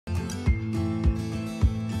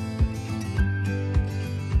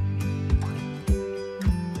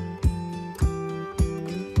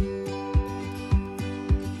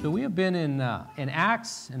have been in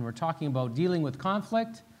Acts, and we're talking about dealing with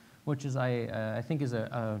conflict, which is I think is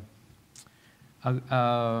a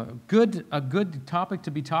good topic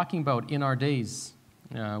to be talking about in our days,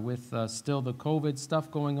 with still the COVID stuff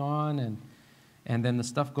going on, and then the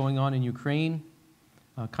stuff going on in Ukraine.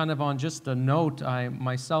 Kind of on just a note, I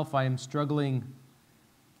am struggling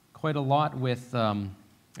quite a lot with, and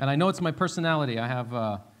I know it's my personality. I have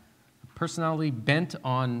a personality bent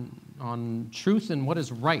on truth and what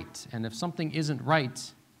is right. And if something isn't right,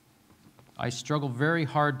 I struggle very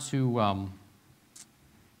hard to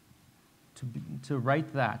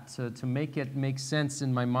write that, to make it make sense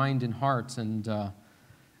in my mind and heart. And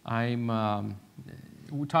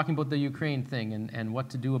we're talking about the Ukraine thing and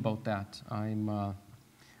what to do about that.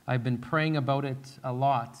 I've been praying about it a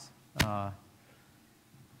lot.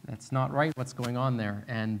 That's not right what's going on there.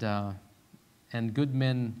 And good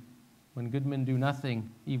men, when good men do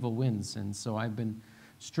nothing, evil wins. And so I've been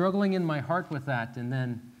struggling in my heart with that, and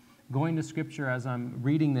then going to Scripture as I'm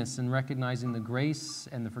reading this and recognizing the grace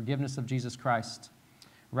and the forgiveness of Jesus Christ,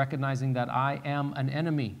 recognizing that I am an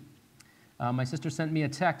enemy. My sister sent me a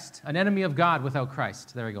text, an enemy of God without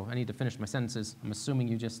Christ. There we go. I need to finish my sentences. I'm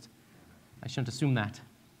assuming I shouldn't assume that.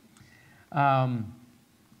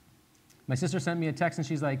 My sister sent me a text, and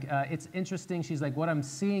she's like, it's interesting. She's like, what I'm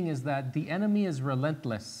seeing is that the enemy is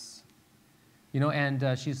relentless.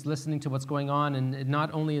 And she's listening to what's going on, and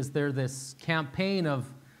not only is there this campaign of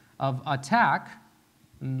attack,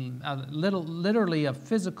 literally a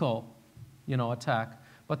physical, attack,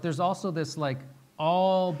 but there's also this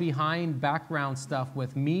all behind background stuff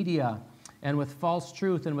with media and with false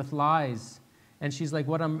truth and with lies. And she's like,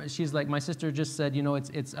 my sister just said,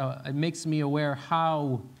 it makes me aware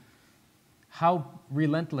how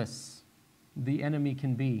relentless the enemy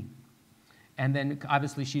can be. And then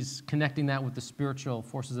obviously she's connecting that with the spiritual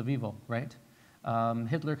forces of evil, right?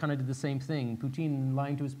 Hitler kind of did the same thing. Putin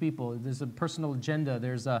lying to his people. There's a personal agenda.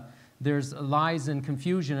 There's lies and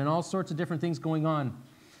confusion and all sorts of different things going on.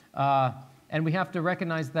 And we have to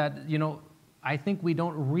recognize that, I think we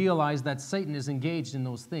don't realize that Satan is engaged in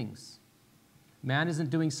those things. Man isn't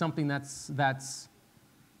doing something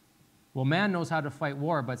well, man knows how to fight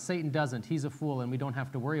war, but Satan doesn't. He's a fool, and we don't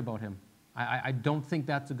have to worry about him. I don't think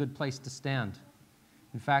that's a good place to stand.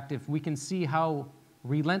 In fact, if we can see how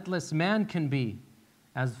relentless man can be,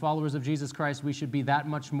 as followers of Jesus Christ, we should be that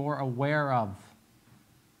much more aware of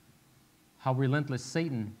how relentless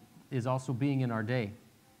Satan is also being in our day.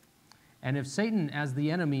 And if Satan, as the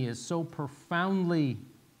enemy, is so profoundly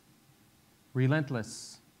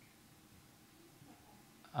relentless,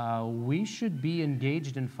 we should be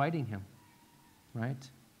engaged in fighting him, right?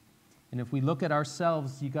 And if we look at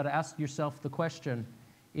ourselves, you've got to ask yourself the question,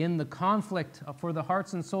 in the conflict for the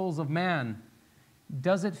hearts and souls of man,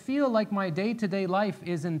 does it feel like my day-to-day life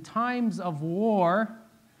is in times of war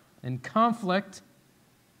and conflict,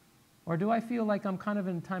 or do I feel like I'm kind of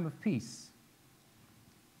in a time of peace?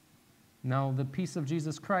 Now, the peace of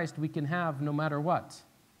Jesus Christ we can have no matter what.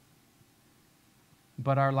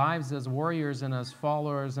 But our lives as warriors and as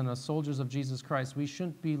followers and as soldiers of Jesus Christ, we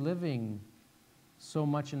shouldn't be living so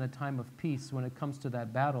much in a time of peace when it comes to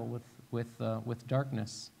that battle with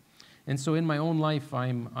darkness. And so in my own life,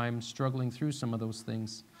 I'm struggling through some of those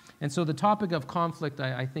things. And so the topic of conflict,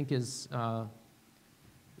 I think, is a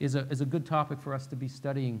good topic for us to be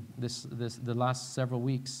studying the last several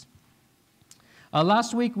weeks.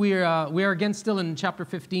 Last week, we are again still in chapter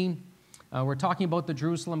 15. We're talking about the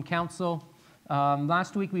Jerusalem Council.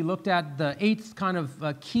 Last week, we looked at the 8th kind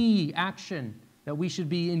of key action that we should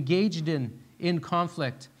be engaged in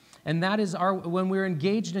conflict. And that is when we're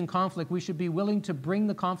engaged in conflict, we should be willing to bring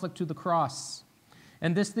the conflict to the cross.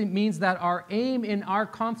 And this means that our aim in our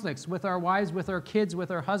conflicts with our wives, with our kids,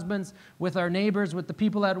 with our husbands, with our neighbors, with the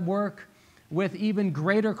people at work, with even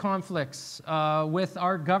greater conflicts, with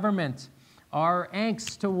our government, our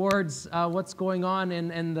angst towards what's going on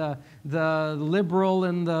and the liberal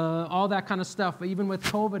and all that kind of stuff, even with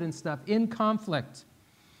COVID and stuff, in conflict,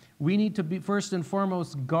 we need to be first and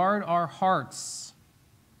foremost guard our hearts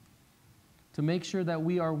to make sure that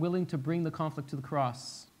we are willing to bring the conflict to the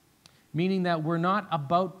cross. Meaning that we're not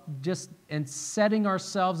about just setting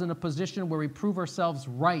ourselves in a position where we prove ourselves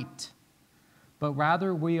right, but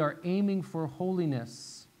rather we are aiming for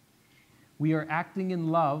holiness. We are acting in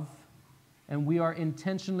love, and we are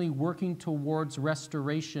intentionally working towards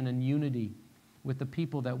restoration and unity with the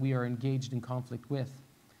people that we are engaged in conflict with.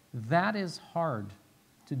 That is hard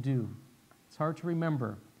to do. It's hard to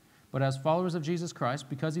remember. But as followers of Jesus Christ,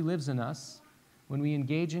 because He lives in us, when we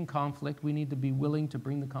engage in conflict, we need to be willing to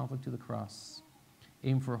bring the conflict to the cross.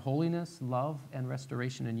 Aim for holiness, love, and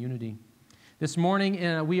restoration and unity. This morning,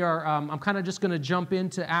 I'm kind of just going to jump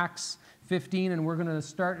into Acts 15, and we're going to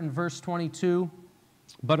start in verse 22.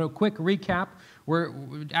 But a quick recap, where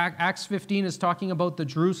Acts 15 is talking about the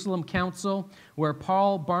Jerusalem Council, where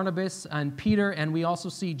Paul, Barnabas, and Peter, and we also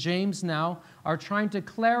see James now, are trying to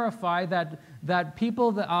clarify that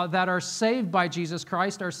people that are saved by Jesus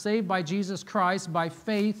Christ are saved by Jesus Christ by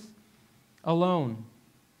faith alone,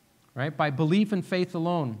 right? By belief and faith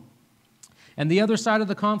alone. And the other side of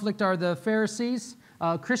the conflict are the Pharisees,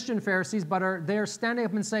 Christian Pharisees, but they're standing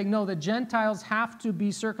up and saying, no, the Gentiles have to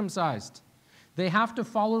be circumcised. They have to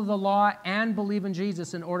follow the law and believe in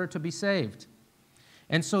Jesus in order to be saved.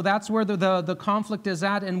 And so that's where the conflict is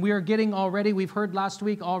at. And we are getting already, we've heard last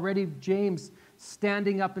week already, James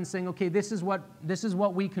standing up and saying, okay, this is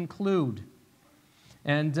what we conclude.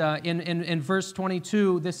 And in verse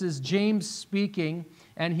 22, this is James speaking,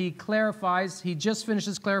 and he clarifies, he just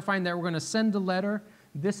finishes clarifying that we're going to send a letter.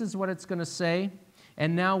 This is what it's going to say.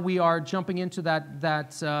 And now we are jumping into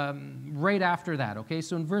that right after that, okay?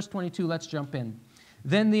 So in verse 22, let's jump in.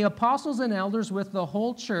 Then the apostles and elders with the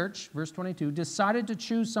whole church, verse 22, decided to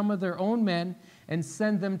choose some of their own men and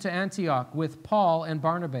send them to Antioch with Paul and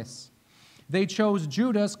Barnabas. They chose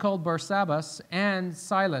Judas, called Barsabbas, and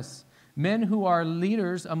Silas, men who are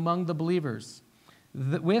leaders among the believers.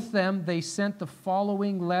 With them they sent the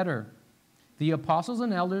following letter. The apostles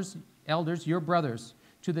and elders, your brothers,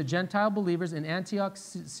 to the Gentile believers in Antioch,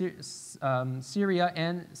 Syria,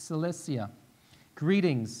 and Cilicia.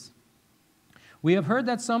 Greetings. We have heard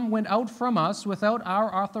that some went out from us without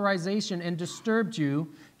our authorization and disturbed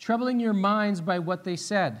you, troubling your minds by what they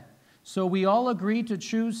said. So we all agreed to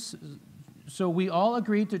choose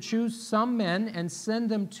some men and send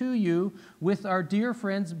them to you with our dear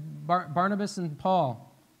friends Barnabas and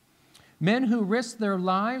Paul, men who risked their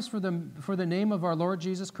lives for the name of our Lord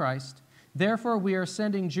Jesus Christ. Therefore, we are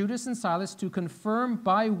sending Judas and Silas to confirm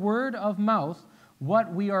by word of mouth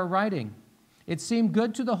what we are writing. It seemed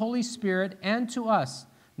good to the Holy Spirit and to us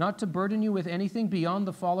not to burden you with anything beyond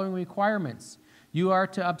the following requirements. You are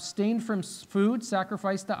to abstain from food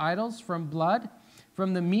sacrificed to idols, from blood,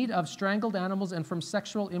 from the meat of strangled animals, and from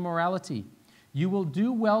sexual immorality. You will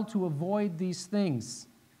do well to avoid these things.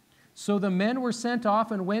 So the men were sent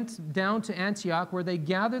off and went down to Antioch, where they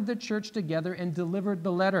gathered the church together and delivered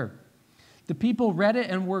the letter. The people read it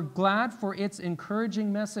and were glad for its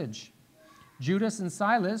encouraging message. Judas and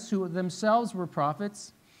Silas, who themselves were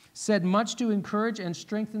prophets, said much to encourage and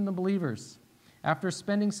strengthen the believers. After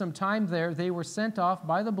spending some time there, they were sent off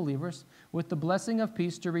by the believers with the blessing of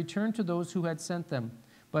peace to return to those who had sent them.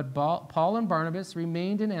 But Paul and Barnabas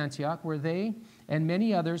remained in Antioch, where they and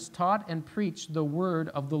many others taught and preached the word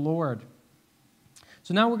of the Lord.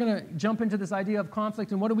 So now we're going to jump into this idea of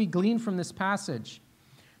conflict, and what do we glean from this passage?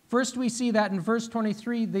 First, we see that in verse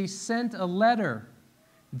 23, they sent a letter.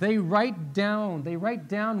 They write down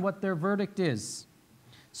what their verdict is.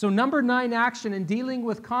 So number 9 action in dealing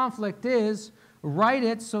with conflict is write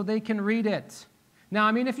it so they can read it. Now,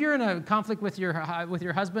 I mean, if you're in a conflict with your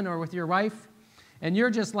husband or with your wife, and you're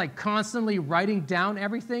just like constantly writing down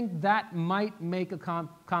everything, that might make a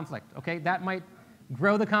conflict, okay? That might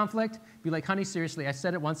grow the conflict. Be like, honey, seriously, I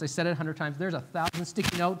said it once, I said it 100 times. There's 1,000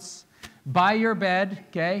 sticky notes by your bed,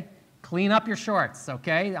 okay? Clean up your shorts,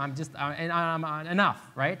 okay?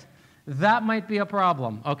 Enough, right? That might be a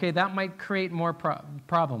problem, okay? That might create more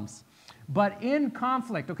problems. But in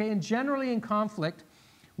conflict, okay, and generally in conflict,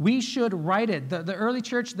 we should write it. The early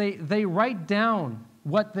church, they write down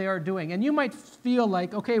what they are doing. And you might feel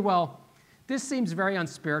like, okay, well, this seems very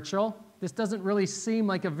unspiritual. This doesn't really seem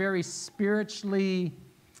like a very spiritually,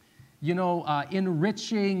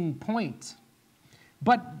 enriching point.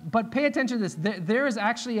 But pay attention to this. There is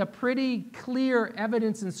actually a pretty clear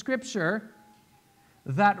evidence in Scripture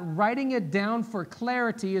that writing it down for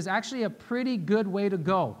clarity is actually a pretty good way to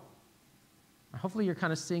go. Hopefully you're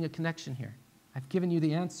kind of seeing a connection here. I've given you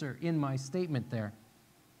the answer in my statement there.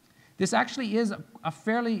 This actually is a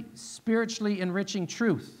fairly spiritually enriching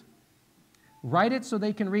truth. Write it so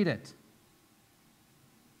they can read it.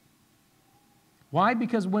 Why?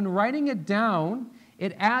 Because when writing it down,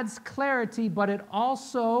 it adds clarity, but it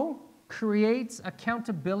also creates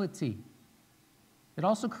accountability. It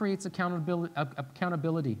also creates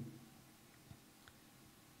accountability.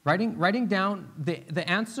 Writing down the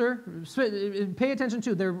answer, pay attention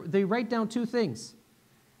to, they write down 2 things.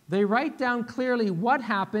 They write down clearly what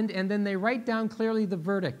happened, and then they write down clearly the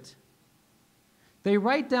verdict. They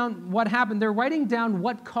write down what happened. They're writing down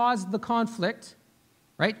what caused the conflict,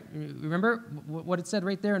 right? Remember what it said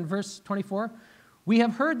right there in verse 24? We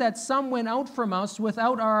have heard that some went out from us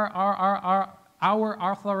without our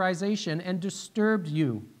authorization and disturbed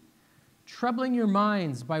you, troubling your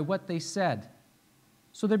minds by what they said.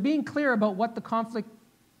 So they're being clear about what the conflict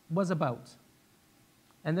was about.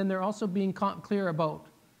 And then they're also being clear about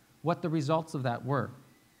what the results of that were.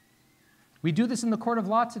 We do this in the court of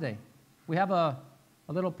law today. We have a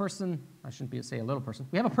little person, I shouldn't say a little person,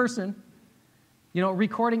 we have a person,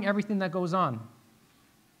 recording everything that goes on.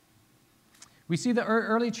 We see the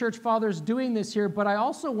early church fathers doing this here, but I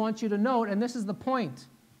also want you to note, and this is the point,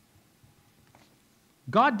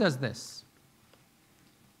 God does this.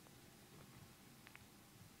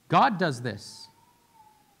 God does this.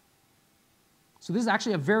 So this is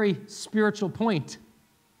actually a very spiritual point.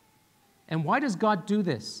 And why does God do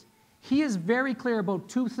this? He is very clear about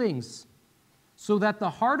two things, so that the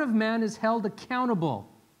heart of man is held accountable.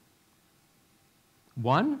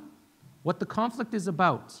 One, what the conflict is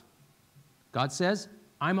about. God says,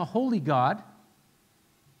 I'm a holy God.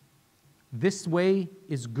 This way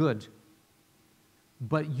is good.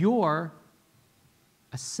 But you're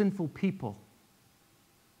a sinful people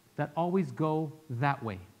that always go that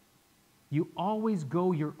way. You always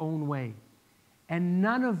go your own way. And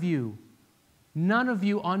none of you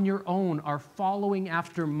on your own are following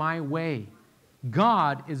after my way.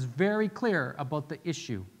 God is very clear about the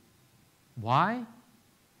issue. Why?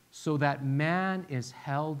 So that man is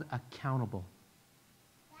held accountable.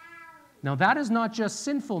 Now that is not just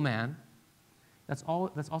sinful man. That's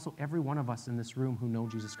also every one of us in this room who know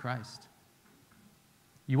Jesus Christ.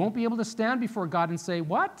 You won't be able to stand before God and say,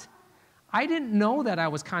 what? I didn't know that I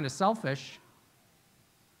was kind of selfish.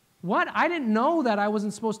 What? I didn't know that I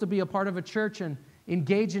wasn't supposed to be a part of a church and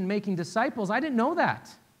engage in making disciples. I didn't know that.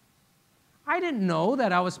 I didn't know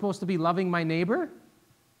that I was supposed to be loving my neighbor.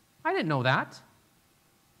 I didn't know that.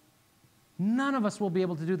 None of us will be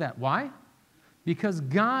able to do that. Why? Because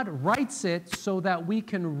God writes it so that we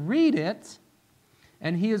can read it,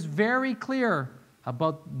 and He is very clear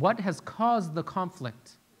about what has caused the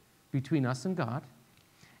conflict between us and God,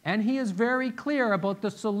 and He is very clear about the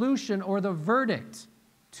solution or the verdict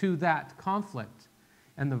to that conflict.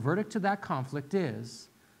 And the verdict to that conflict is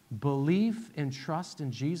belief and trust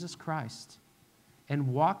in Jesus Christ and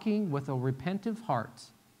walking with a repentant heart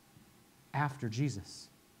after Jesus.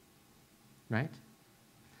 Right?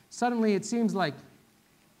 Suddenly it seems like,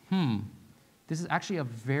 this is actually a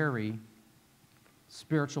very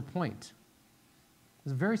spiritual point.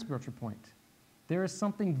 It's a very spiritual point. There is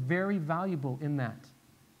something very valuable in that.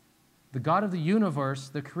 The God of the universe,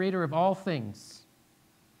 the creator of all things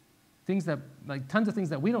that, like tons of things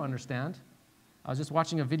that we don't understand. I was just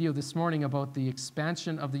watching a video this morning about the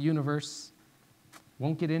expansion of the universe.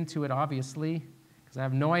 Won't get into it, obviously, because I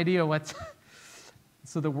have no idea what...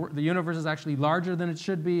 So the universe is actually larger than it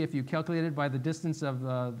should be if you calculate it by the distance of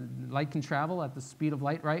light can travel at the speed of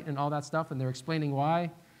light, right, and all that stuff, and they're explaining why.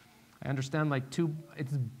 I understand,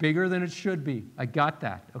 it's bigger than it should be. I got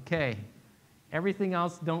that. Okay. Everything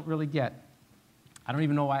else don't really get. I don't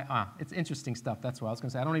even know why. It's interesting stuff. That's what I was going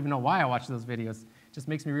to say. I don't even know why I watch those videos. It just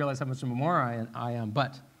makes me realize how much more I am.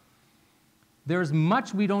 But there's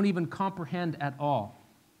much we don't even comprehend at all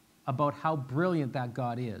about how brilliant that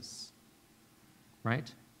God is.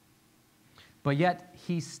 Right? But yet,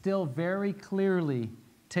 He still very clearly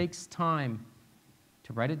takes time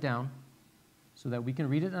to write it down so that we can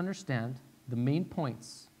read it and understand the main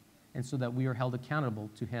points, and so that we are held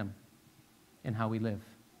accountable to Him in how we live.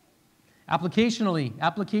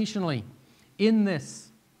 Applicationally, in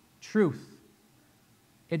this truth,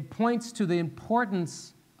 it points to the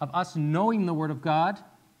importance of us knowing the Word of God.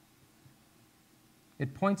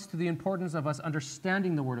 It points to the importance of us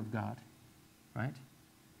understanding the Word of God. Right?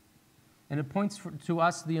 And it points to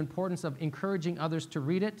us the importance of encouraging others to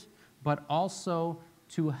read it, but also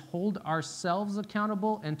to hold ourselves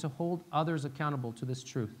accountable and to hold others accountable to this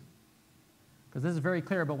truth. Because this is very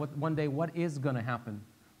clear about one day what is going to happen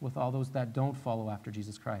with all those that don't follow after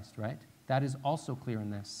Jesus Christ, right? That is also clear in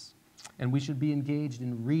this. And we should be engaged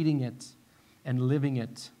in reading it and living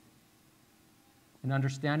it and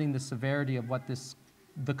understanding the severity of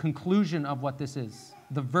the conclusion of what this is,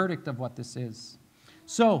 the verdict of what this is.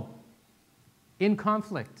 So, in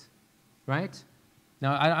conflict, right?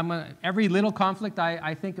 Now, every little conflict,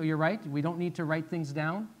 I think you're right. We don't need to write things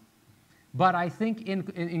down. But I think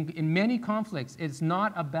in many conflicts, it's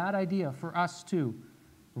not a bad idea for us to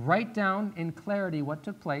write down in clarity what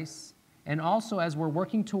took place, and also as we're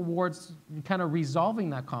working towards kind of resolving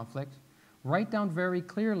that conflict, write down very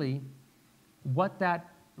clearly what that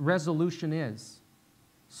resolution is,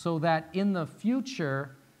 so that in the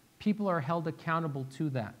future, people are held accountable to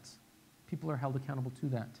that. People are held accountable to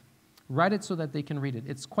that. Write it so that they can read it.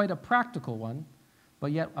 It's quite a practical one,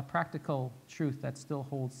 but yet a practical truth that still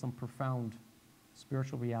holds some profound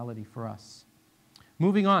spiritual reality for us.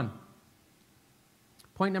 Moving on.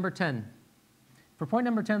 Point number 10. For point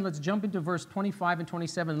number 10, let's jump into verse 25 and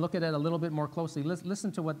 27 and look at it a little bit more closely.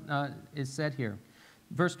 Listen to what is said here.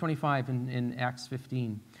 Verse 25 in Acts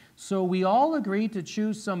 15. So we all agreed to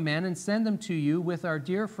choose some men and send them to you with our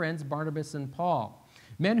dear friends Barnabas and Paul,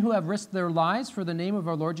 men who have risked their lives for the name of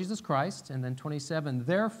our Lord Jesus Christ. And then 27.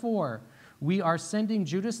 Therefore, we are sending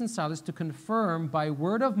Judas and Silas to confirm by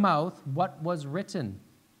word of mouth what was written.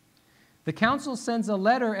 The council sends a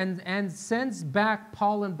letter and sends back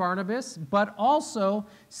Paul and Barnabas, but also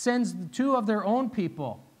sends two of their own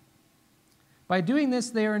people. By doing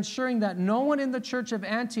this, they are ensuring that no one in the church of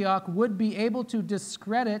Antioch would be able to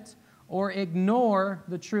discredit or ignore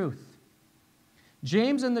the truth.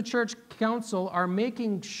 James and the church council are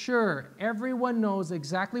making sure everyone knows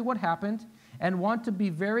exactly what happened and want to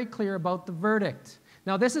be very clear about the verdict.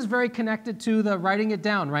 Now, this is very connected to the writing it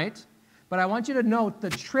down, right? But I want you to note they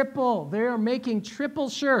are making triple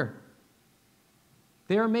sure.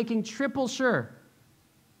 They are making triple sure.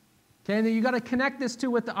 Okay, and then you got to connect this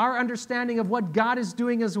with our understanding of what God is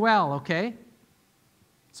doing as well, okay?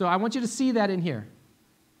 So I want you to see that in here.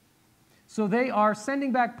 So they are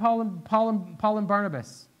sending back Paul and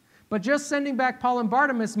Barnabas. But just sending back Paul and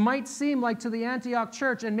Barnabas might seem like to the Antioch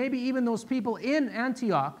church, and maybe even those people in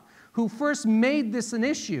Antioch who first made this an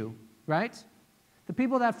issue, right? The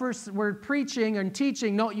people that first were preaching and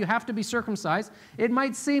teaching, no, you have to be circumcised. It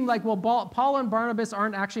might seem like, well, Paul and Barnabas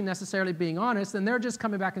aren't actually necessarily being honest, and they're just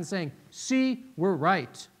coming back and saying, see, we're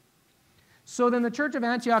right. So then the church of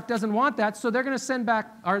Antioch doesn't want that, so they're going to send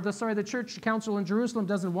back, the church council in Jerusalem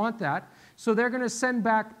doesn't want that, so they're going to send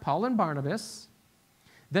back Paul and Barnabas.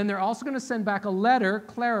 Then they're also going to send back a letter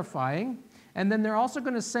clarifying, and then they're also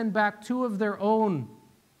going to send back two of their own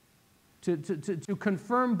to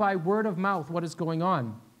confirm by word of mouth what is going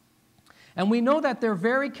on. And we know that they're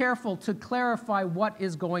very careful to clarify what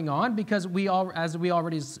is going on because as we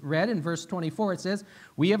already read in verse 24, it says,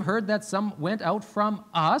 we have heard that some went out from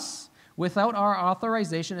us without our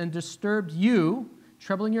authorization and disturbed you,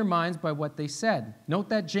 troubling your minds by what they said. Note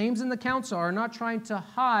that James and the council are not trying to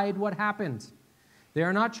hide what happened. They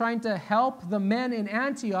are not trying to help the men in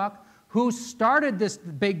Antioch who started this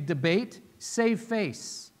big debate save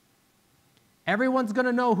face. Everyone's going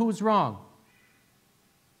to know who's wrong,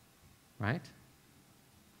 right?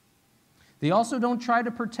 They also don't try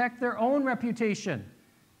to protect their own reputation.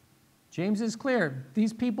 James is clear.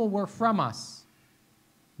 These people were from us,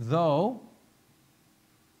 though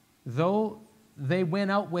they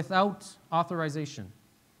went out without authorization.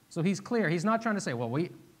 So he's clear. He's not trying to say, well,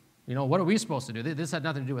 what are we supposed to do? This had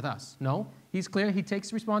nothing to do with us. No, he's clear. He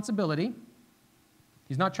takes responsibility.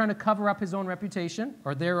 He's not trying to cover up his own reputation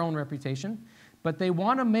or their own reputation, but they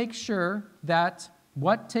want to make sure that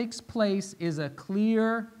what takes place is a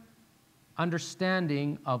clear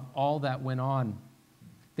understanding of all that went on.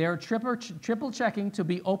 They are triple checking to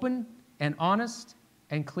be open and honest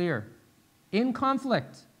and clear. In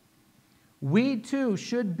conflict, we too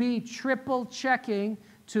should be triple checking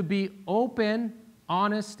to be open,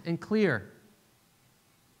 honest, and clear.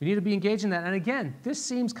 We need to be engaged in that. And again, this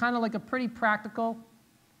seems kind of like a pretty practical,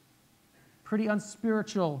 pretty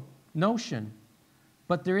unspiritual notion,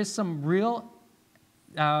 but there is some real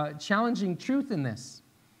challenging truth in this.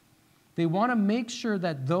 They want to make sure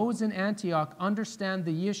that those in Antioch understand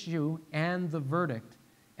the issue and the verdict,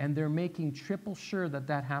 and they're making triple sure that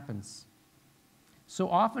that happens. So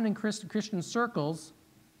often in Christian circles,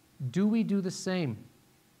 do we do the same?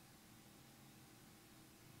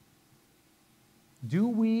 Do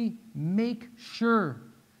we make sure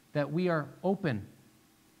that we are open,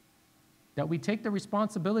 that we take the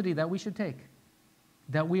responsibility that we should take,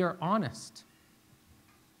 that we are honest,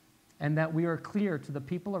 and that we are clear to the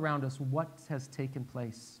people around us what has taken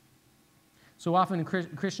place? So often in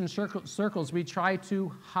Christian circles, we try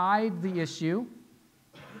to hide the issue,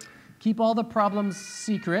 keep all the problems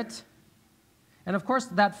secret, and of course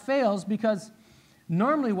that fails because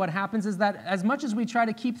normally what happens is that as much as we try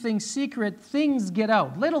to keep things secret, things get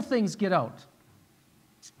out, little things get out.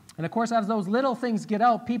 And of course, as those little things get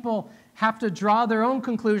out, people have to draw their own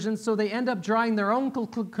conclusions, so they end up drawing their own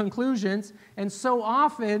conclusions, and so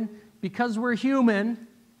often, because we're human,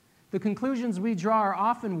 the conclusions we draw are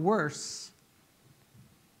often worse.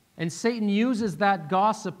 And Satan uses that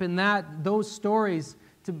gossip and those stories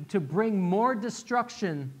to bring more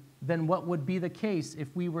destruction than what would be the case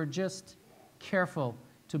if we were just careful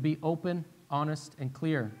to be open, honest, and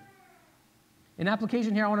clear. In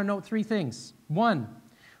application here, I want to note three things. One,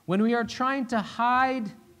 when we are trying to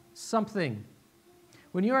hide something,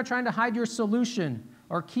 when you are trying to hide your solution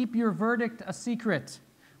or keep your verdict a secret,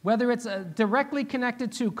 Whether it's directly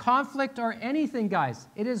connected to conflict or anything, guys,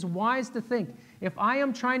 it is wise to think, if I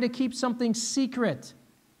am trying to keep something secret,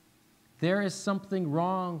 there is something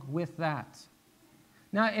wrong with that.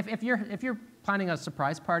 Now, if you're planning a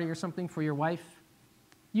surprise party or something for your wife,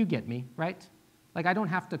 you get me, right? Like, I don't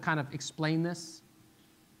have to kind of explain this.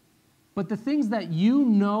 But the things that you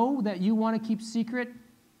know that you want to keep secret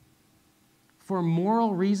for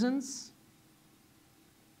moral reasons,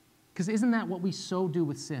 because isn't that what we so do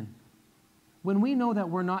with sin? When we know that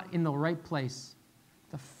we're not in the right place,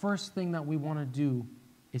 the first thing that we want to do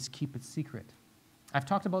is keep it secret. I've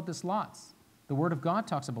talked about this lots. The Word of God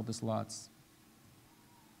talks about this lots.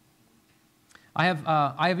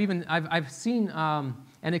 I've seen and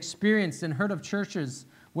experienced and heard of churches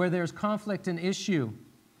where there's conflict and issue.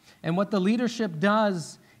 And what the leadership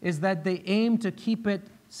does is that they aim to keep it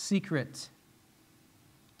secret,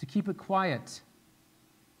 to keep it quiet,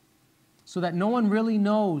 so that no one really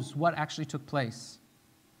knows what actually took place.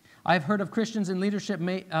 I've heard of Christians in leadership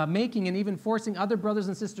making and even forcing other brothers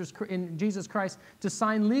and sisters in Jesus Christ to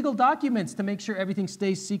sign legal documents to make sure everything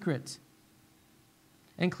stays secret,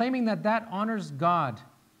 and claiming that that honors God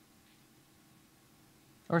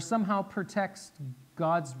or somehow protects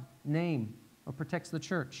God's name or protects the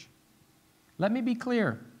church. Let me be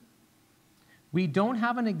clear. We don't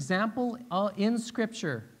have an example in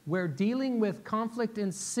Scripture where dealing with conflict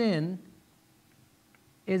and sin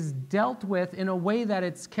is dealt with in a way that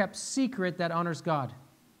it's kept secret that honors God.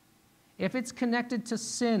 If it's connected to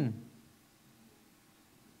sin,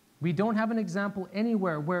 we don't have an example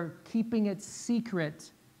anywhere where keeping it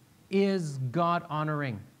secret is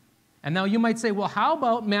God-honoring. And now you might say, well, how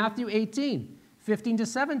about Matthew 18, 15 to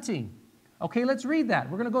 17? Okay, let's read that.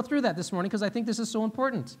 We're going to go through that this morning because I think this is so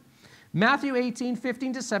important. Matthew 18,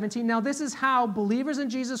 15 to 17. Now, this is how believers in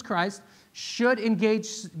Jesus Christ should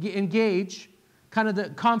engage kind of the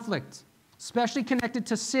conflict, especially connected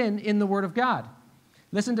to sin in the Word of God.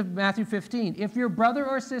 Listen to Matthew 15. If your brother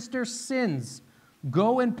or sister sins,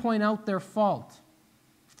 go and point out their fault,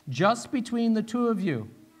 just between the two of you.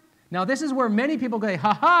 Now, this is where many people go,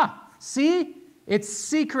 ha-ha, see? It's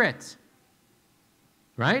secret,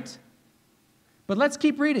 right? But let's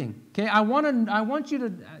keep reading, okay? I want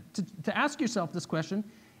you to ask yourself this question.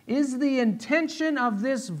 Is the intention of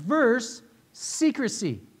this verse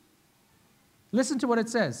secrecy? Listen to what it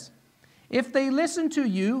says. If they listen to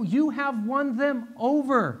you, you have won them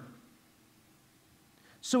over.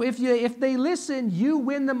 So if they listen, you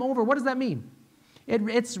win them over. What does that mean? It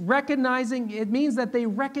means that they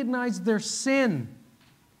recognize their sin,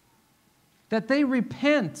 that they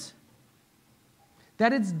repent,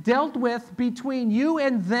 that it's dealt with between you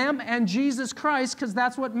and them and Jesus Christ, because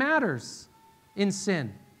that's what matters in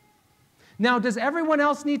sin. Now, does everyone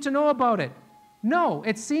else need to know about it? No.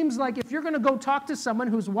 It seems like if you're going to go talk to someone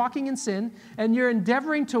who's walking in sin and you're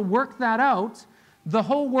endeavoring to work that out, the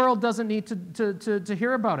whole world doesn't need to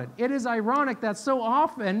hear about it. It is ironic that so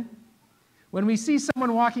often when we see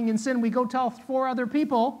someone walking in sin, we go tell 4 other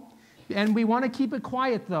people, and we want to keep it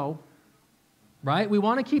quiet though, right? We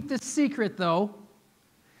want to keep this secret though.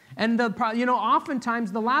 And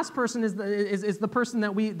oftentimes the last person is the person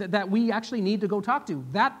that we actually need to go talk to.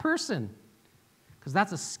 That person. Because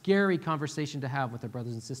that's a scary conversation to have with our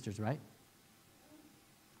brothers and sisters, right?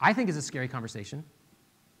 I think it's a scary conversation,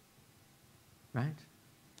 right?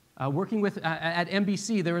 Working with at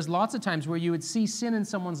NBC, there was lots of times where you would see sin in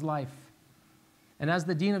someone's life. And as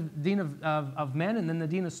the dean of men and then the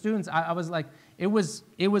dean of students, I was like, it was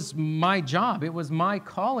my job, it was my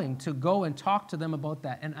calling to go and talk to them about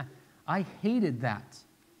that. And I hated that.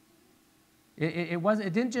 It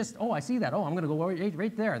didn't just, I see that, I'm going to go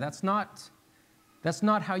right there. That's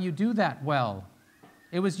not how you do that well.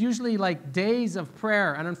 It was usually like days of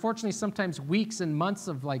prayer, and unfortunately sometimes weeks and months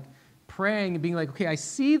of like praying and being like, okay, I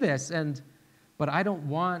see this, but I don't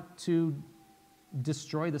want to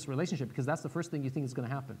destroy this relationship, because that's the first thing you think is going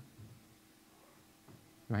to happen.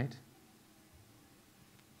 Right?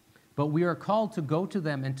 But we are called to go to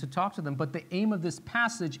them and to talk to them, but the aim of this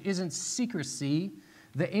passage isn't secrecy.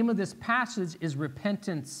 The aim of this passage is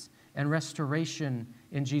repentance and restoration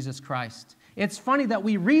in Jesus Christ. It's funny that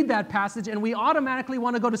we read that passage and we automatically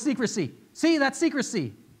want to go to secrecy. See, that's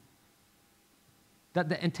secrecy. That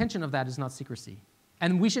the intention of that is not secrecy.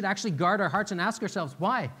 And we should actually guard our hearts and ask ourselves,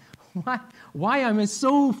 why? Why am I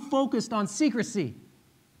so focused on secrecy?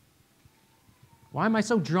 Why am I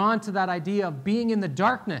so drawn to that idea of being in the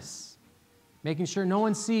darkness, making sure no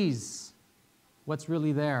one sees what's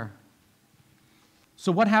really there?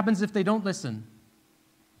 So what happens if they don't listen?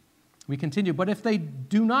 We continue. But if they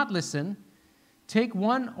do not listen, Take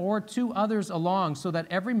one or two others along so that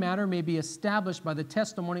every matter may be established by the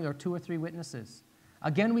testimony of 2 or 3 witnesses.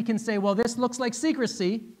 Again, we can say, well, this looks like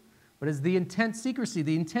secrecy, but is the intent secrecy?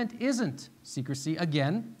 The intent isn't secrecy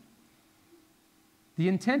again. The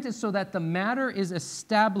intent is so that the matter is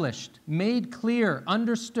established, made clear,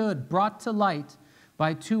 understood, brought to light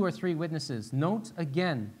by 2 or 3 witnesses. Note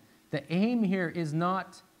again, the aim here is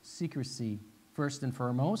not secrecy, first and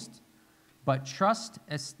foremost, but truth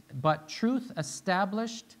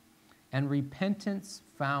established and repentance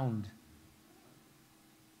found.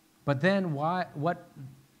 But then what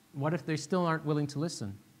if they still aren't willing to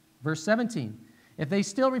listen? Verse 17, if they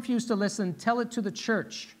still refuse to listen, tell it to the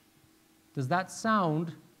church. Does that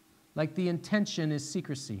sound like the intention is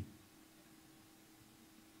secrecy?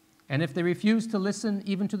 And if they refuse to listen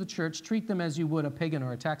even to the church, treat them as you would a pagan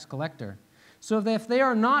or a tax collector. So if they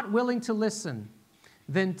are not willing to listen,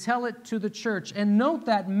 then tell it to the church. And note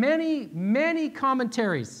that many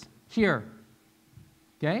commentaries here,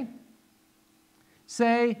 okay,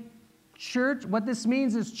 say church, what this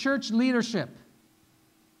means is church leadership.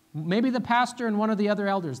 Maybe the pastor and one of the other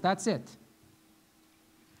elders, that's it.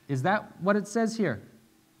 Is that what it says here?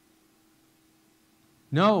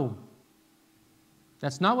 No.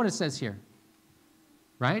 That's not what it says here.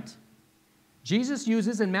 Right? Jesus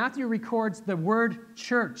uses, and Matthew records the word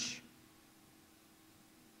church.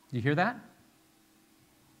 Do you hear that?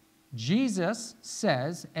 Jesus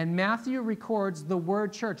says, and Matthew records the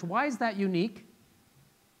word church. Why is that unique?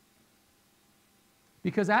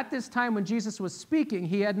 Because at this time when Jesus was speaking,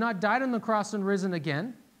 he had not died on the cross and risen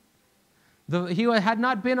again. He had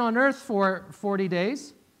not been on earth for 40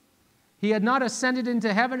 days. He had not ascended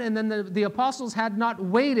into heaven, and then the apostles had not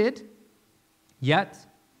waited yet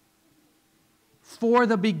for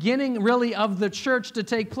the beginning, really, of the church to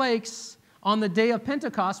take place on the day of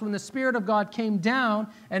Pentecost, when the Spirit of God came down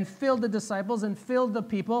and filled the disciples and filled the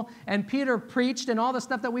people, and Peter preached, and all the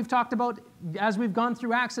stuff that we've talked about as we've gone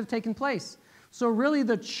through Acts have taken place. So really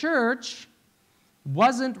the church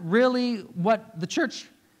wasn't really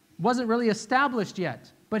established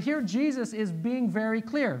yet. But here Jesus is being very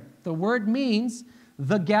clear. The word means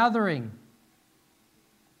the gathering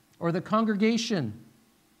or the congregation.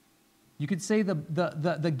 You could say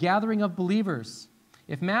the gathering of believers.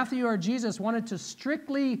 If Matthew or Jesus wanted to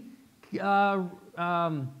strictly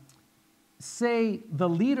say the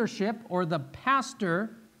leadership or the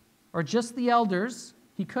pastor or just the elders,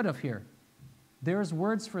 he could have here. There's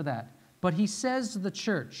words for that. But he says the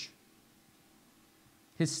church.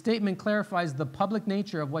 His statement clarifies the public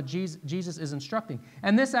nature of what Jesus is instructing.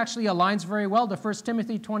 And this actually aligns very well to 1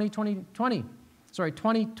 Timothy 2:20. 2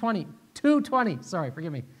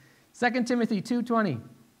 Timothy 2:20.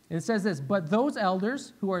 And it says this, but those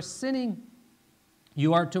elders who are sinning,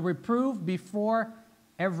 you are to reprove before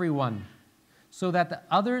everyone, so that the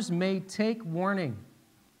others may take warning.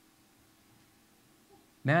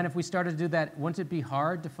 Man, if we started to do that, wouldn't it be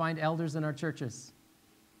hard to find elders in our churches?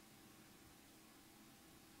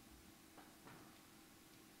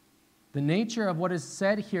 The nature of what is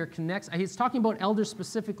said here connects. He's talking about elders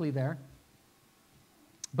specifically there.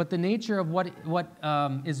 But the nature of what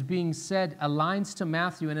is being said aligns to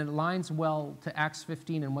Matthew, and it aligns well to Acts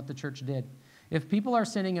 15 and what the church did. If people are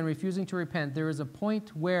sinning and refusing to repent, there is a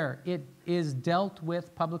point where it is dealt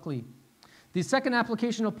with publicly. The second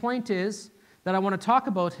applicational point that I want to talk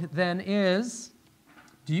about then is,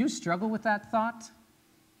 do you struggle with that thought?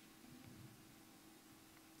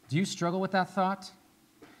 Do you struggle with that thought?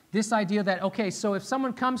 This idea that, okay, so if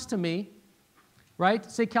someone comes to me, right?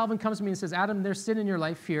 Say Calvin comes to me and says, Adam, there's sin in your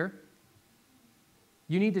life here.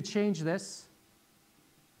 You need to change this.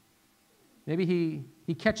 Maybe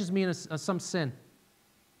he catches me in some sin.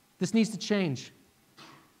 This needs to change.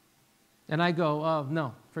 And I go, oh,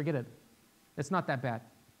 no, forget it. It's not that bad.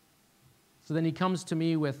 So then he comes to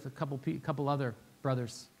me with a couple other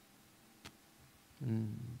brothers.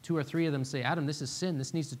 And 2 or 3 of them say, Adam, this is sin.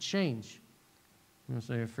 This needs to change. And I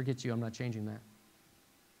say, forget you, I'm not changing that.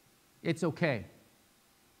 It's okay.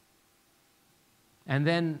 And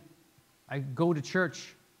then I go to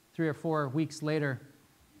church 3 or 4 weeks later,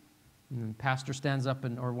 and the pastor stands up,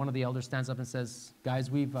 or one of the elders stands up and says,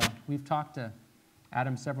 guys, we've talked to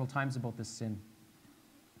Adam several times about this sin,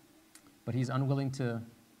 but he's unwilling to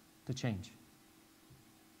change.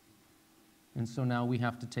 And so now we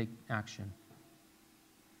have to take action.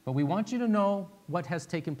 But we want you to know what has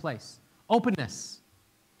taken place. Openness.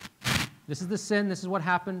 This is the sin. This is what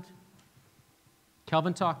happened.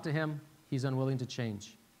 Calvin talked to him. He's unwilling to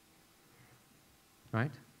change.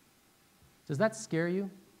 Right? Does that scare you?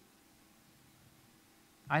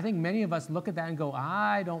 I think many of us look at that and go,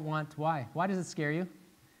 I don't want. Why? Why does it scare you?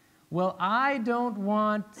 Well, I don't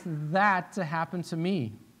want that to happen to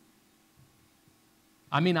me.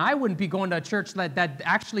 I mean, I wouldn't be going to a church that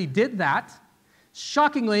actually did that.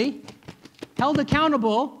 Shockingly, held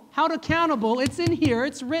accountable. It's in here.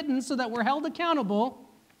 It's written so that we're held accountable.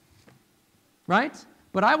 Right?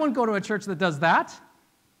 But I wouldn't go to a church that does that.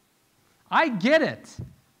 I get it.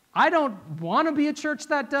 I don't want to be a church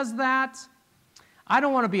that does that. I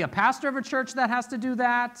don't want to be a pastor of a church that has to do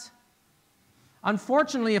that.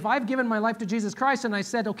 Unfortunately, if I've given my life to Jesus Christ and I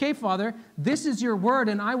said, okay, Father, this is your word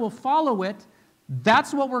and I will follow it,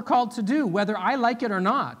 that's what we're called to do, whether I like it or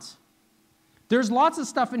not. There's lots of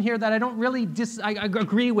stuff in here that I don't really I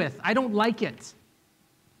agree with. I don't like it.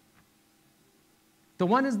 The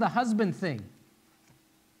one is the husband thing.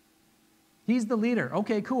 He's the leader.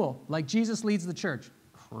 Okay, cool. Like Jesus leads the church.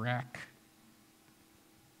 Crack.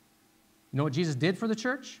 You know what Jesus did for the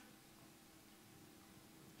church?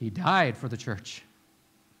 He died for the church.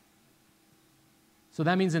 So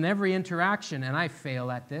that means in every interaction, and I fail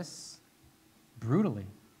at this brutally,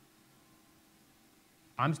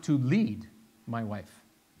 I'm to lead my wife.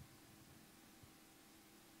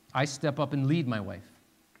 I step up and lead my wife.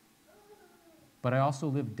 But I also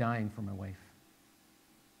live dying for my wife.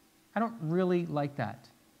 I don't really like that.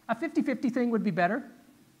 A 50-50 thing would be better,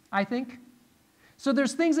 I think. So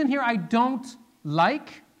there's things in here I don't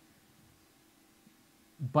like,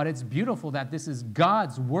 but it's beautiful that this is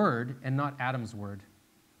God's word and not Adam's word.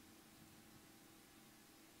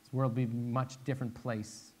 This world would be a much different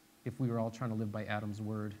place if we were all trying to live by Adam's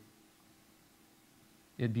word.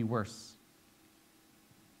 It'd be worse.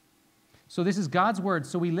 So this is God's word,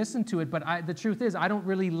 so we listen to it, but the truth is, I don't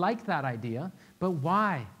really like that idea. But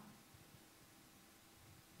why?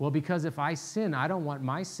 Well, because if I sin, I don't want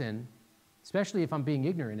my sin, especially if I'm being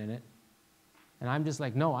ignorant in it, and I'm just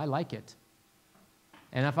like, no, I like it.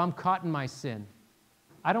 And if I'm caught in my sin,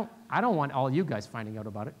 I don't want all you guys finding out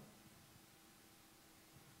about it.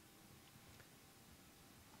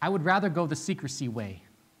 I would rather go the secrecy way.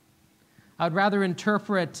 I would rather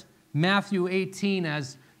interpret Matthew 18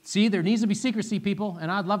 as, see, there needs to be secrecy, people,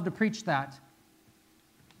 and I'd love to preach that.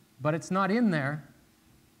 But it's not in there.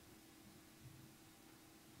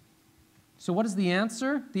 So what is the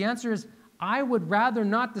answer? The answer is, I would rather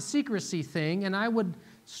not the secrecy thing, and I would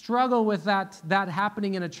struggle with that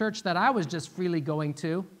happening in a church that I was just freely going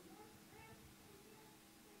to,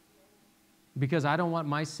 because I don't want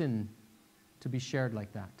my sin to be shared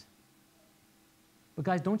like that. But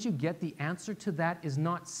guys, don't you get the answer to that is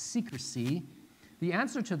not secrecy? The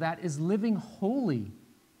answer to that is living holy.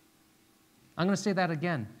 I'm going to say that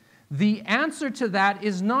again. The answer to that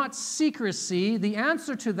is not secrecy. The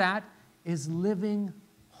answer to that is living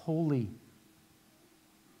holy.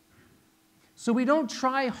 So we don't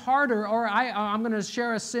try harder, or I'm going to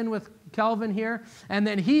share a sin with Kelvin here, and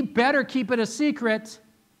then he better keep it a secret.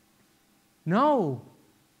 No.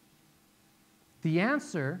 The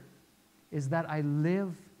answer is that I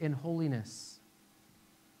live in holiness.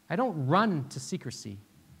 I don't run to secrecy.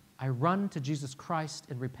 I run to Jesus Christ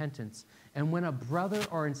in repentance. And when a brother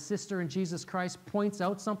or a sister in Jesus Christ points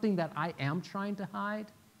out something that I am trying to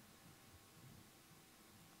hide,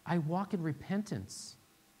 I walk in repentance,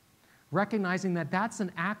 recognizing that that's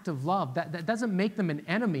an act of love. That doesn't make them an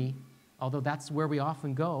enemy, although that's where we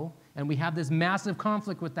often go, and we have this massive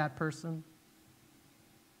conflict with that person.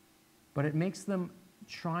 But it makes them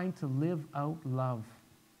trying to live out love.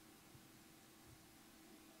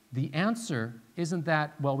 The answer isn't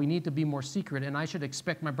that, well, we need to be more secret, and I should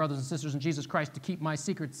expect my brothers and sisters in Jesus Christ to keep my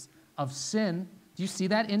secrets of sin. Do you see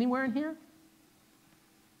that anywhere in here?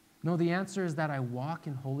 No, the answer is that I walk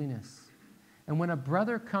in holiness. And when a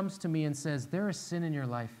brother comes to me and says, there is sin in your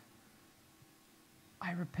life,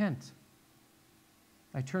 I repent.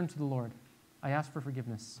 I turn to the Lord. I ask for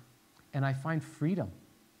forgiveness. And I find freedom.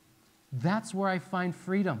 That's where I find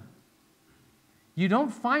freedom. You don't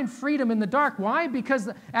find freedom in the dark. Why? Because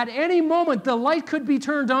at any moment the light could be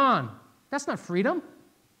turned on. That's not freedom.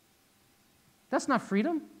 That's not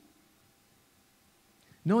freedom.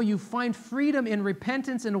 No, you find freedom in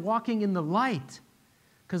repentance and walking in the light,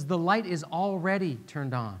 because the light is already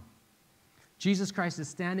turned on. Jesus Christ is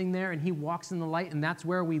standing there and he walks in the light, and that's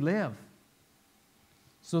where we live.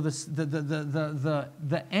 So the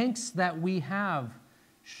angst that we have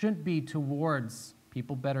shouldn't be towards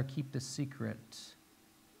people better keep this secret,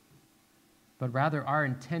 but rather our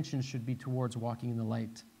intention should be towards walking in the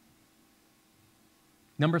light.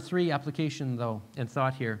 Number 3, application though, and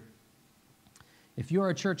thought here. If you are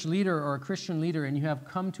a church leader or a Christian leader and you have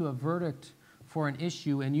come to a verdict for an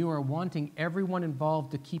issue and you are wanting everyone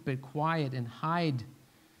involved to keep it quiet and hide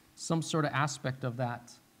some sort of aspect of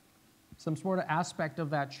that, some sort of aspect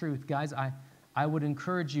of that truth, guys, I would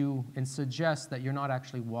encourage you and suggest that you're not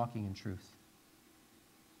actually walking in truth.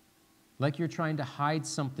 Like you're trying to hide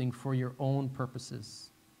something for your own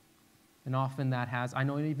purposes. And often that has, I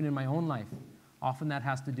know even in my own life, often that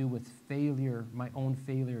has to do with failure, my own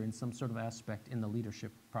failure in some sort of aspect in the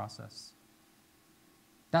leadership process.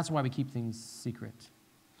 That's why we keep things secret.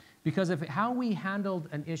 Because if how we handled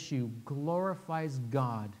an issue glorifies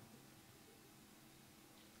God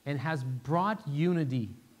and has brought unity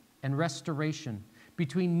and restoration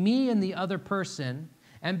between me and the other person,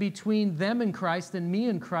 and between them and Christ and me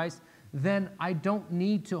and Christ, then I don't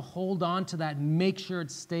need to hold on to that and make sure it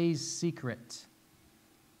stays secret.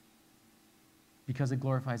 Because it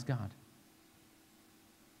glorifies God.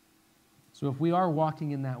 So if we are walking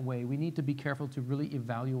in that way, we need to be careful to really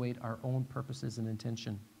evaluate our own purposes and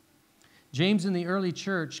intention. James in the early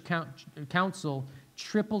church council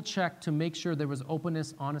triple-checked to make sure there was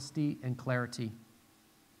openness, honesty, and clarity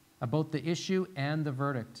about the issue and the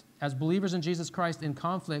verdict. As believers in Jesus Christ in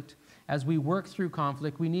conflict, as we work through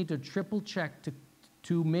conflict, we need to triple-check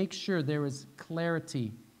to make sure there is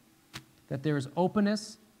clarity, that there is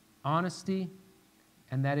openness, honesty,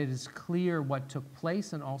 and that it is clear what took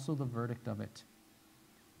place and also the verdict of it.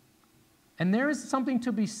 And there is something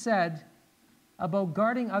to be said about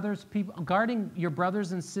guarding your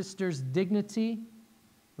brothers and sisters' dignity,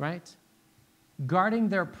 right? Guarding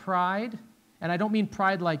their pride. And I don't mean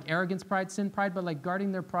pride like arrogance pride, sin pride, but like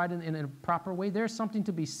guarding their pride in a proper way. There's something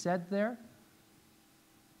to be said there.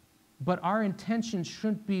 But our intention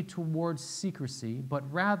shouldn't be towards secrecy, but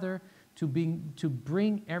rather to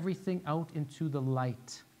bring everything out into the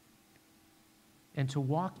light and to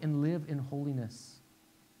walk and live in holiness.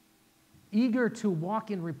 Eager to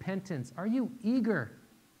walk in repentance. Are you eager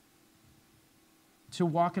to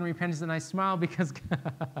walk in repentance? And I smile because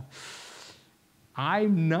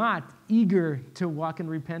I'm not eager to walk in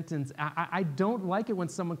repentance. I don't like it when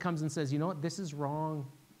someone comes and says, you know what, this is wrong.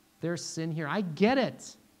 There's sin here. I get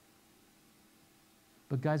it.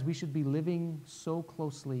 But guys, we should be living so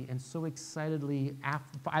closely and so excitedly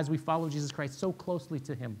as we follow Jesus Christ, so closely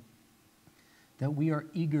to Him, that we are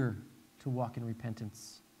eager to walk in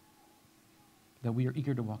repentance. That we are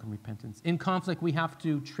eager to walk in repentance. In conflict, we have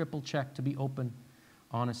to triple check to be open,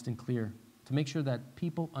 honest, and clear, to make sure that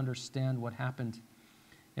people understand what happened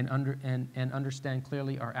and understand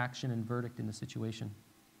clearly our action and verdict in the situation.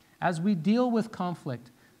 As we deal with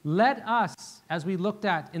conflict, let us, as we looked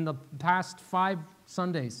at in the past 5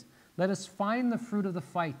 Sundays, let us find the fruit of the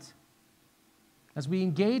fight. As we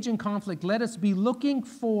engage in conflict, let us be looking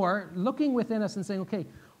within us and saying, okay,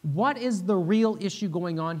 what is the real issue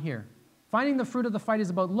going on here? Finding the fruit of the fight is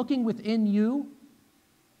about looking within you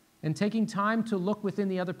and taking time to look within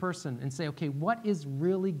the other person and say, okay, what is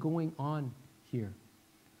really going on here?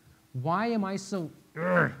 Why am I so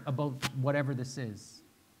about whatever this is?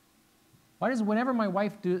 Whenever my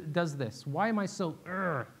wife does this, why am I so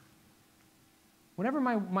Whenever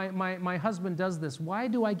my husband does this, why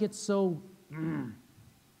do I get so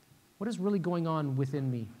What is really going on within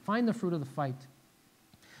me? Find the fruit of the fight.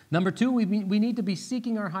 Number 2, we need to be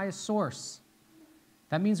seeking our highest source.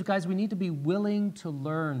 That means, guys, we need to be willing to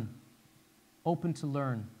learn, open to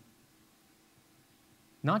learn.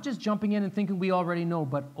 Not just jumping in and thinking we already know,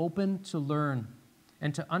 but open to learn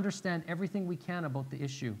and to understand everything we can about the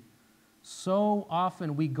issue. So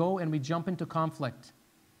often we go and we jump into conflict.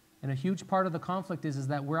 And a huge part of the conflict is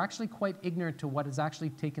that we're actually quite ignorant to what has actually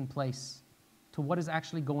taken place, to what is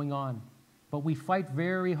actually going on. But we fight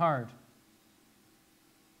very hard.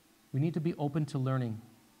 We need to be open to learning.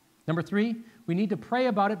 Number 3, we need to pray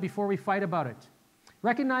about it before we fight about it.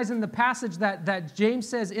 Recognizing the passage that James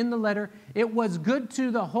says in the letter, it was good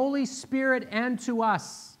to the Holy Spirit and to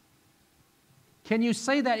us. Can you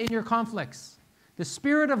say that in your conflicts? The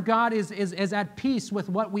Spirit of God is at peace with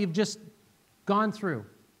what we've just gone through,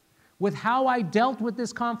 with how I dealt with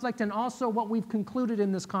this conflict and also what we've concluded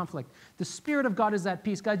in this conflict. The Spirit of God is at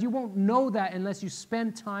peace. Guys, you won't know that unless you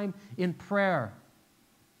spend time in prayer.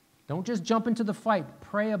 Don't just jump into the fight.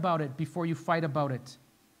 Pray about it before you fight about it.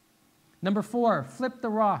 Number 4, flip the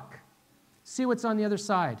rock. See what's on the other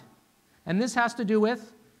side. And this has to do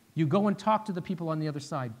with, you go and talk to the people on the other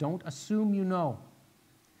side. Don't assume you know.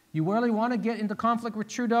 You really want to get into conflict with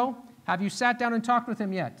Trudeau? Have you sat down and talked with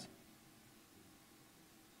him yet?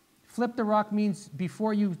 Flip the rock means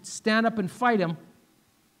before you stand up and fight him,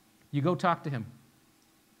 you go talk to him.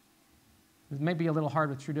 It may be a little hard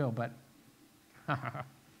with Trudeau,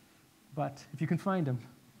 but if you can find him.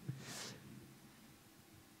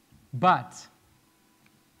 But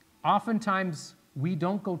oftentimes we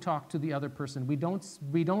don't go talk to the other person. We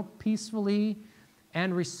don't peacefully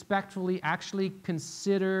and respectfully actually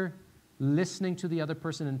consider listening to the other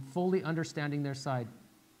person and fully understanding their side.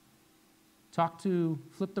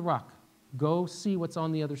 Flip the rock. Go see what's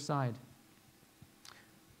on the other side.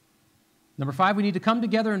 Number 5, we need to come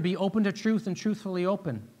together and be open to truth and truthfully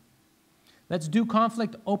open. Let's do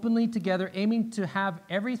conflict openly together, aiming to have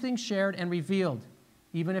everything shared and revealed,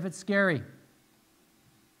 even if it's scary.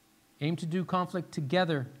 Aim to do conflict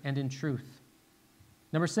together and in truth.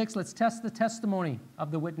 Number 6, let's test the testimony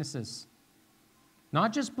of the witnesses.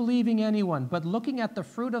 Not just believing anyone, but looking at the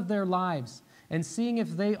fruit of their lives and seeing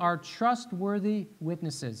if they are trustworthy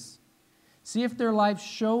witnesses. See if their lives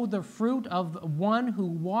show the fruit of one who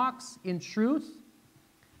walks in truth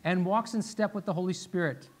and walks in step with the Holy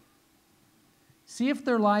Spirit. See if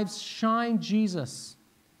their lives shine Jesus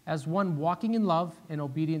as one walking in love and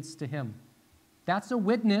obedience to Him. That's a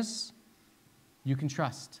witness you can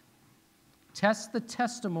trust. Test the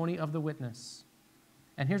testimony of the witness.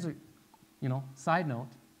 And here's a side note.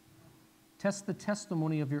 Test the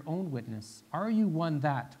testimony of your own witness. Are you one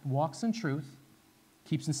that walks in truth,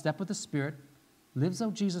 keeps in step with the Spirit, lives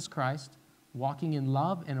out Jesus Christ, walking in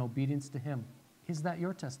love and obedience to Him? Is that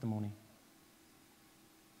your testimony?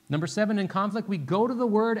 Number 7, in conflict, we go to the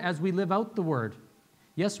Word as we live out the Word.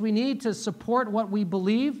 Yes, we need to support what we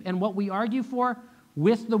believe and what we argue for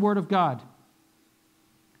with the Word of God.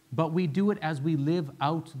 But we do it as we live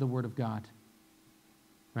out the Word of God.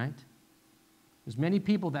 Right? There's many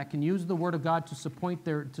people that can use the Word of God to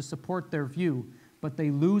support their view, but they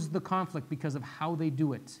lose the conflict because of how they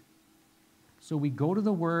do it. So we go to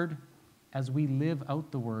the Word as we live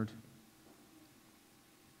out the Word.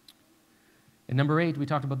 And number 8, we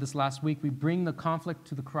talked about this last week, we bring the conflict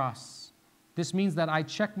to the cross. This means that I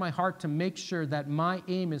check my heart to make sure that my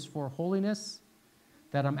aim is for holiness,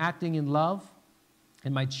 that I'm acting in love,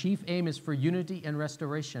 and my chief aim is for unity and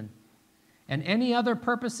restoration. And any other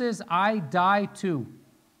purposes, I die to.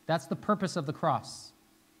 That's the purpose of the cross.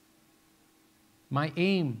 My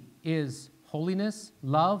aim is holiness,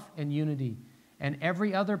 love, and unity. And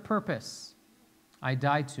every other purpose, I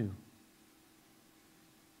die to.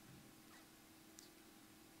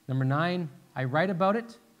 Number 9, I write about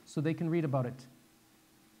it so they can read about it.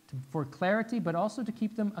 For clarity, but also to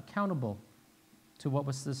keep them accountable to what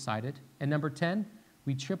was decided. And number 10,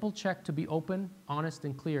 we triple check to be open, honest,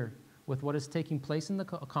 and clear with what is taking place in the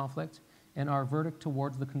conflict and our verdict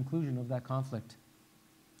towards the conclusion of that conflict.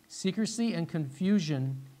 Secrecy and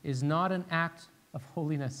confusion is not an act of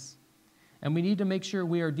holiness. And we need to make sure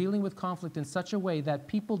we are dealing with conflict in such a way that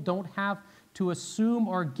people don't have to assume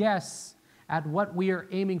or guess at what we are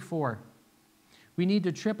aiming for. We need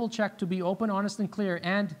to triple check to be open, honest, and clear,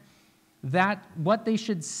 and that what they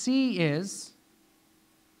should see is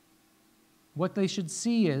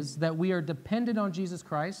that we are dependent on Jesus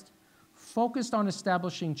Christ, focused on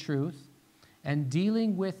establishing truth, and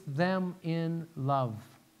dealing with them in love.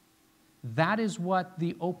 That is what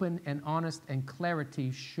the open and honest and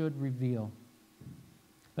clarity should reveal.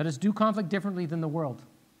 Let us do conflict differently than the world.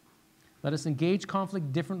 Let us engage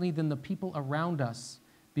conflict differently than the people around us,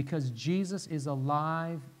 because Jesus is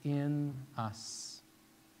alive in us.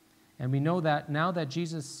 And we know that now that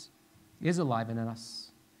Jesus is alive in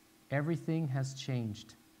us, everything has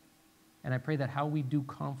changed. And I pray that how we do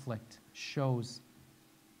conflict shows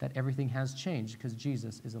that everything has changed because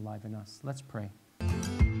Jesus is alive in us. Let's pray.